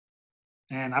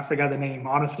and I forgot the name,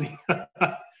 honestly.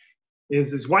 Is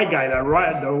this white guy,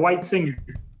 the white singer,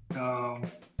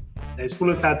 that's full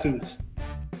of tattoos.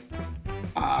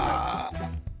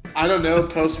 I don't know,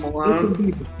 Post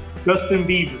Malone. Justin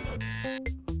Bieber.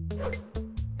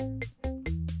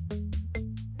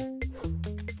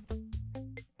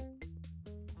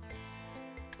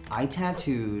 I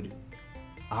tattooed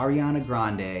Ariana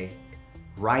Grande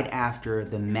right after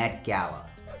the Met Gala.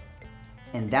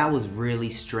 And that was really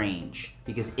strange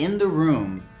because in the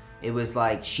room, it was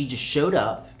like she just showed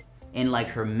up in like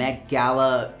her Met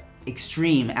Gala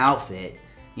extreme outfit,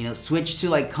 you know, switched to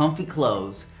like comfy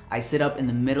clothes. I sit up in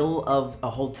the middle of a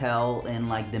hotel in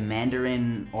like the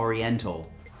Mandarin Oriental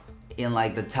in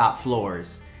like the top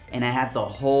floors. And I had the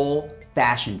whole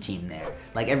fashion team there.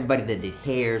 Like everybody that did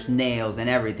hairs, nails, and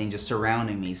everything just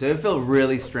surrounding me. So it felt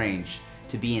really strange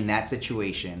to be in that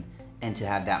situation and to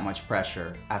have that much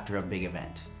pressure after a big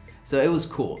event. So it was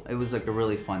cool. It was like a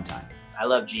really fun time. I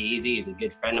love GEazy. He's a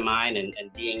good friend of mine, and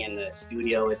being in the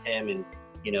studio with him and,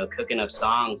 you know, cooking up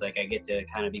songs, like I get to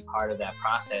kind of be part of that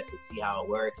process and see how it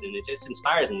works. And it just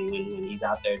inspires me when he's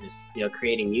out there just, you know,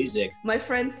 creating music. My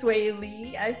friend Sway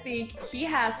Lee, I think he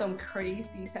has some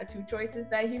crazy tattoo choices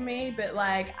that he made, but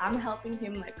like I'm helping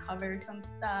him like cover some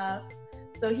stuff.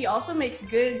 So he also makes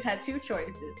good tattoo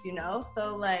choices, you know?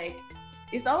 So like,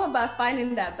 it's all about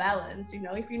finding that balance, you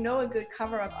know? If you know a good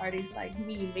cover-up artist like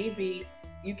me, maybe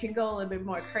you can go a little bit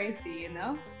more crazy, you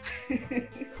know?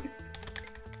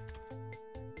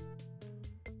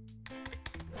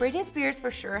 Britney Spears for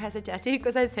sure has a tattoo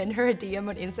because I sent her a DM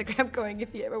on Instagram going,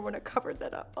 if you ever want to cover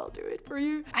that up, I'll do it for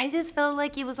you. I just felt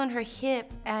like it was on her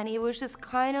hip and it was just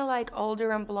kind of like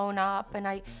older and blown up,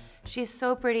 and she's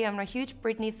so pretty. I'm a huge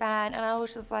Britney fan, and I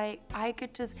was just like, I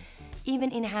could just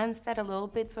even enhance that a little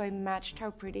bit so I matched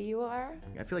how pretty you are.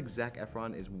 I feel like Zac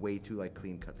Efron is way too like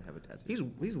clean cut to have a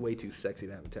tattoo. He's way too sexy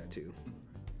to have a tattoo.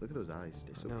 Look at those eyes,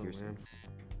 they're so piercing. Man.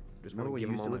 Just remember when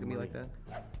you used to look at me like that?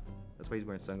 That's why he's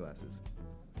wearing sunglasses.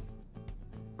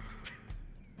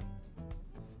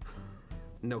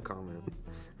 No comment.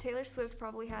 Taylor Swift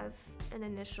probably has an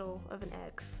initial of an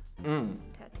X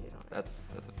tattooed on it. That's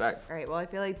a fact. All right, well, I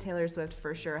feel like Taylor Swift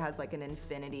for sure has like an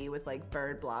infinity with like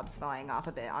bird blobs flying off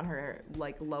of it on her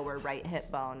like lower right hip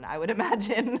bone, I would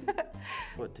imagine.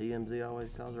 What TMZ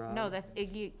always calls her out? No, that's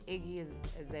Iggy. Iggy is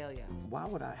Azalea.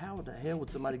 How the hell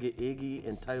would somebody get Iggy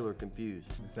and Taylor confused?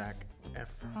 Zac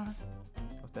Efron?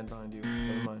 I'll stand behind you,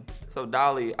 never mind. So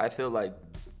Dolly, I feel like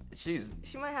she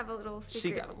might have a little secret.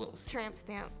 She got a little tramp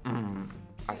stamp.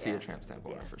 I see a tramp stamp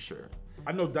on her for sure.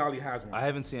 I know Dolly has one. I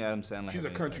haven't seen Adam Sandler. She's a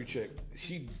country chick.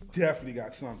 She definitely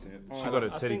got something. She got a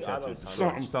titty tattoo.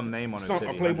 Some name on her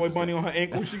titty. A Playboy 100%. Bunny on her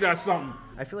ankle. She got something.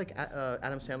 I feel like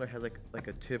Adam Sandler has like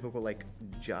a typical like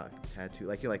jock tattoo.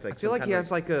 Like you're like I feel like he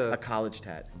has like a college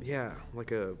tat. Yeah,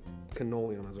 like a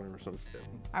cannoli on his arm or something.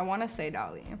 I want to say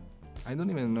Dolly. I don't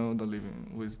even know Dolly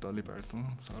with Dolly Parton.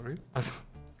 Sorry.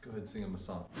 Go ahead, sing him a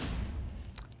song.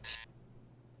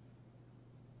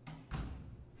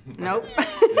 Nope.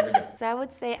 So I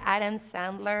would say Adam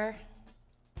Sandler.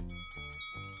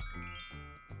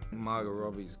 Margot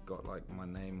Robbie's got like my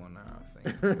name on there, I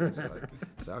think. It's like,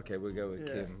 so okay, we'll go with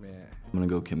Kim, yeah. I'm gonna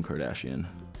go Kim Kardashian.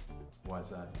 Why is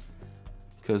that?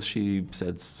 Because she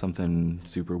said something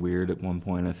super weird at one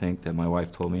point, I think, that my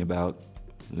wife told me about.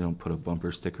 You don't put a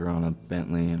bumper sticker on a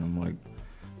Bentley, and I'm like,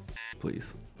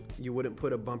 please. You wouldn't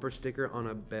put a bumper sticker on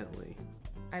a Bentley.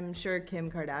 I'm sure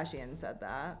Kim Kardashian said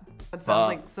that. That sounds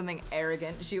like something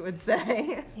arrogant she would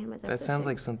say. Yeah, that sounds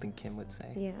like something Kim would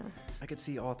say. Yeah. I could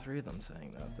see all three of them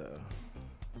saying that, though.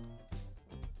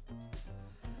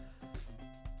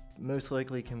 Most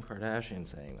likely Kim Kardashian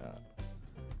saying that.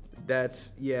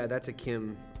 That's a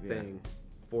Kim thing,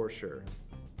 for sure.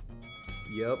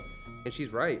 Yep, and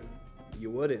she's right. You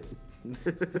wouldn't.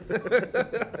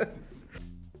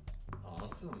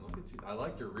 Awesome, look at you. I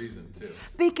like your reason too.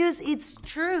 Because it's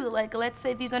true. Like, let's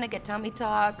say if you're gonna get tummy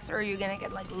tucks or you're gonna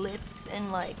get like lips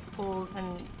and like pulls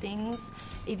and things,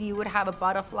 if you would have a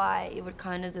butterfly, it would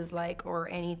kind of just like, or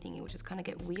anything, it would just kind of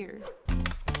get weird.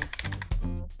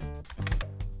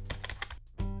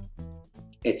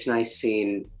 It's nice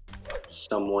seeing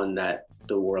someone that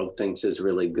the world thinks is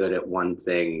really good at one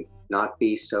thing not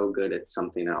be so good at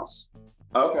something else.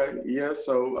 Okay, yeah,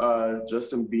 so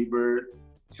Justin Bieber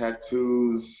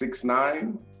tattoos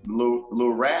 6'9",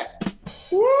 little rat.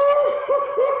 Woo!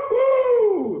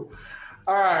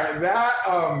 All right, that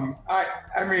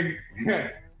I mean,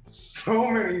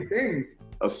 so many things.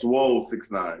 A swole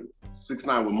 6'9",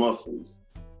 6'9" with muscles,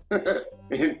 and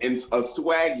a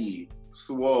swaggy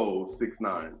swole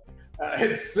 6'9".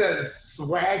 It says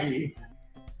swaggy.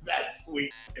 That's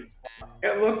sweet as fuck.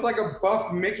 It looks like a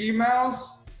buff Mickey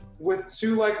Mouse with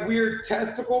two like weird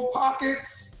testicle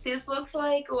pockets. This looks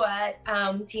like what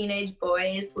teenage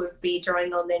boys would be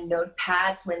drawing on their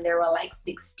notepads when they were like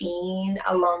 16,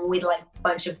 along with like a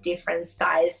bunch of different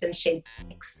size and shapes.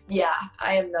 Yeah,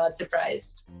 I am not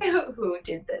surprised. Who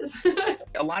did this?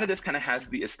 A lot of this kind of has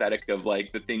the aesthetic of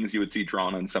like the things you would see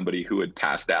drawn on somebody who had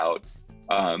passed out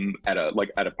at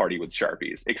a party with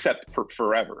Sharpies, except for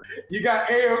forever. You got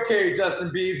A-OK, Justin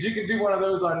Biebs. You can do one of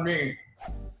those on me.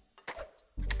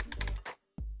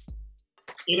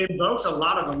 It invokes a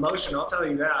lot of emotion, I'll tell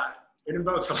you that. It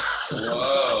invokes a lot of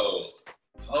Whoa,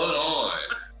 hold on.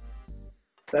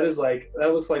 That looks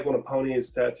like one of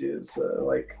Pony's tattoos,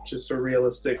 like just a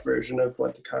realistic version of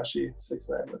what Tekashi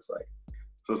 6ix9ine looks like.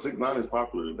 So 6ix9ine is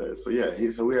popular today. So yeah,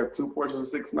 so we have 2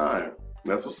 portions of 6ix9ine.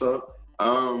 That's what's up.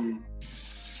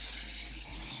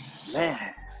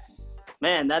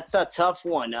 Man, that's a tough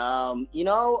one.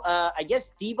 I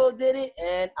guess Steve-O did it,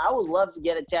 and I would love to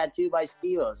get a tattoo by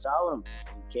Steve-O, so I wouldn't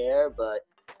care, but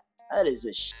that is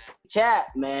a tat,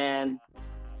 man.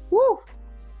 Woo!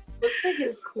 Looks like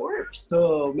his corpse.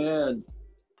 Oh, man.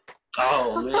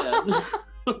 Oh, man.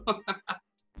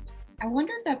 I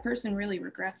wonder if that person really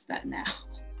regrets that now.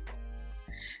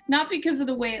 Not because of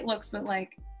the way it looks, but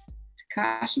like,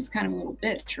 Tekashi's kind of a little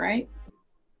bitch, right?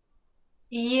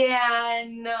 Yeah,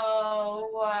 no,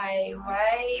 why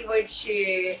would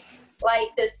you?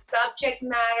 Like the subject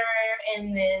matter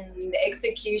and then the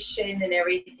execution and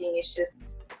everything is just,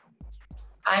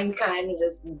 I'm kind of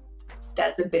just,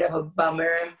 that's a bit of a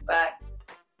bummer, but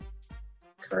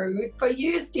good for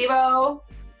you, Steve-O.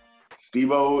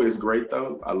 Steve-O is great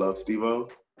though. I love Steve-O.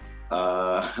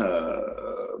 But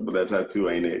that tattoo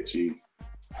ain't it, Chief.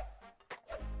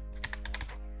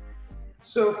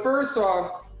 So first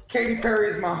off, Katy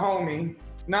Perry's my homie,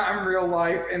 not in real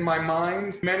life, in my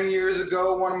mind. Many years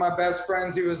ago, one of my best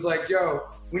friends, he was like, yo,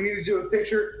 we need to do a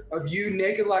picture of you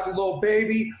naked like a little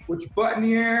baby with your butt in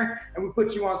the air, and we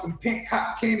put you on some pink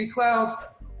cotton candy clouds.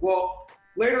 Well,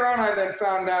 later on, I then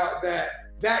found out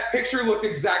that that picture looked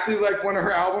exactly like one of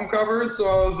her album covers, so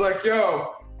I was like,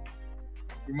 yo,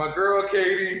 you're my girl,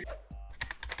 Katy.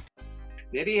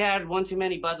 Maybe he had one too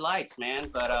many Bud Lights, man,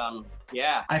 but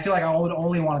yeah. I feel like I would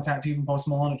only want a tattoo from Post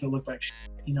Malone if it looked like shit,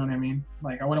 you know what I mean?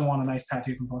 Like, I wouldn't want a nice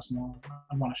tattoo from Post Malone.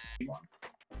 I'd want a shitty one.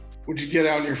 Would you get it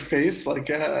on your face like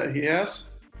he has?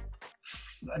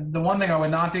 The one thing I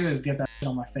would not do is get that shit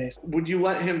on my face. Would you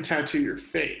let him tattoo your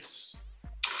face?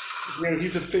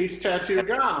 He's a face tattoo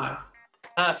guy.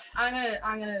 I'm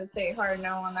gonna say hard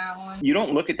no on that one. You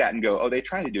don't look at that and go, oh, they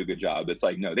tried to do a good job. It's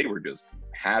like, no, they were just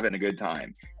having a good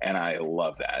time. And I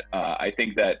love that. I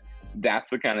think that's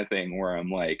the kind of thing where I'm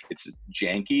like, it's just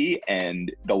janky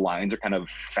and the lines are kind of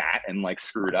fat and like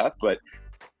screwed up, but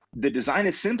the design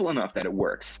is simple enough that it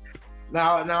works.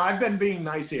 Now I've been being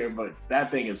nice here, but that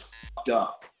thing is fucked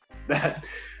up. That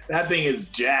thing is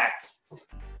jacked.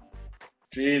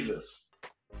 Jesus.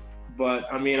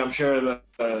 But I mean, I'm sure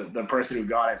the person who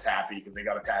got it's happy because they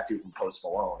got a tattoo from Post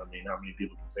Malone. I mean, how many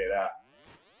people can say that?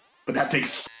 But that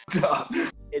thing's fucked up.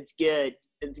 It's good.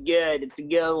 It's good. It's a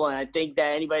good one. I think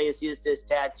that anybody that sees this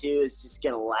tattoo is just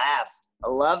gonna laugh. I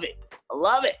love it. I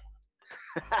love it.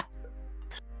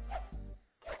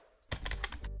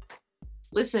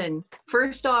 Listen,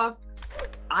 first off,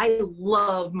 I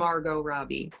love Margot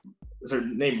Robbie. Is her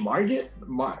name Margaret?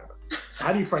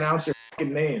 How do you pronounce her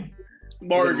fucking name?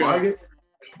 Margot.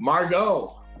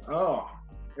 Margot. Oh,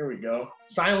 here we go.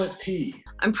 Silent T.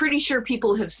 I'm pretty sure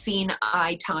people have seen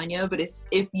I, Tanya, but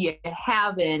if you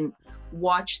haven't,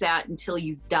 watch that until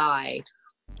you die.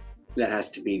 That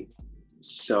has to be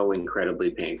so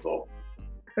incredibly painful.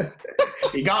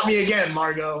 You got me again,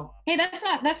 Margot. Hey, that's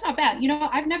not bad. You know,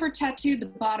 I've never tattooed the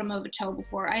bottom of a toe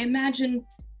before. I imagine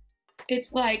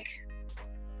it's like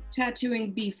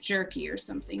tattooing beef jerky or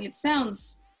something. It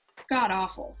sounds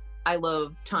god-awful. I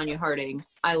love Tanya Harding.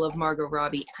 I love Margot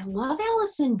Robbie. I love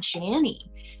Allison Janney.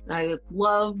 And I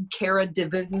love Cara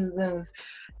Devlin's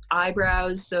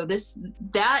eyebrows. So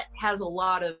that has a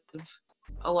lot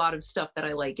of stuff that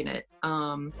I like in it.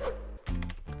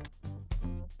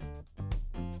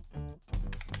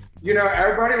 You know,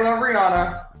 everybody love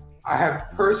Rihanna. I have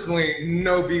personally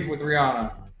no beef with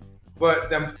Rihanna,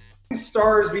 but them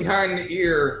stars behind the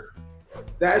ear,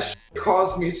 that shit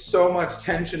caused me so much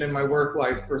tension in my work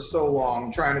life for so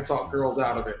long, trying to talk girls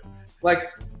out of it. Like,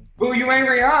 boo, you ain't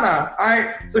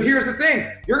Rihanna. So here's the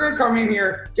thing. You're gonna come in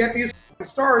here, get these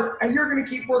stars, and you're gonna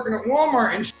keep working at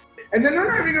Walmart and shit. And then they're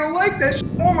not even gonna like that shit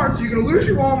at Walmart, so you're gonna lose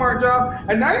your Walmart job,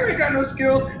 and now you ain't got no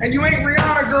skills, and you ain't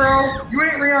Rihanna, girl. You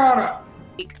ain't Rihanna.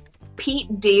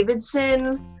 Pete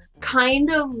Davidson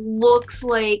kind of looks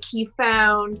like he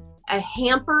found a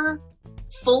hamper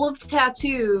full of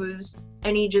tattoos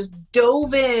and he just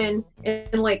dove in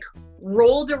and like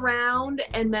rolled around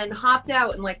and then hopped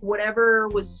out and like whatever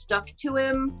was stuck to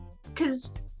him,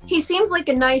 because he seems like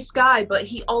a nice guy, but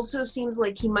he also seems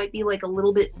like he might be like a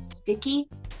little bit sticky,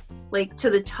 like to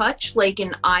the touch, like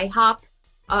an IHOP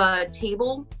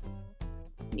table.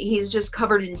 He's just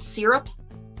covered in syrup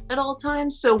at all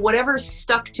times. So whatever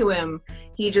stuck to him,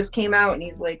 he just came out and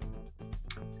he's like,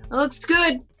 "That looks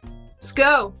good. Let's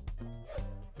go."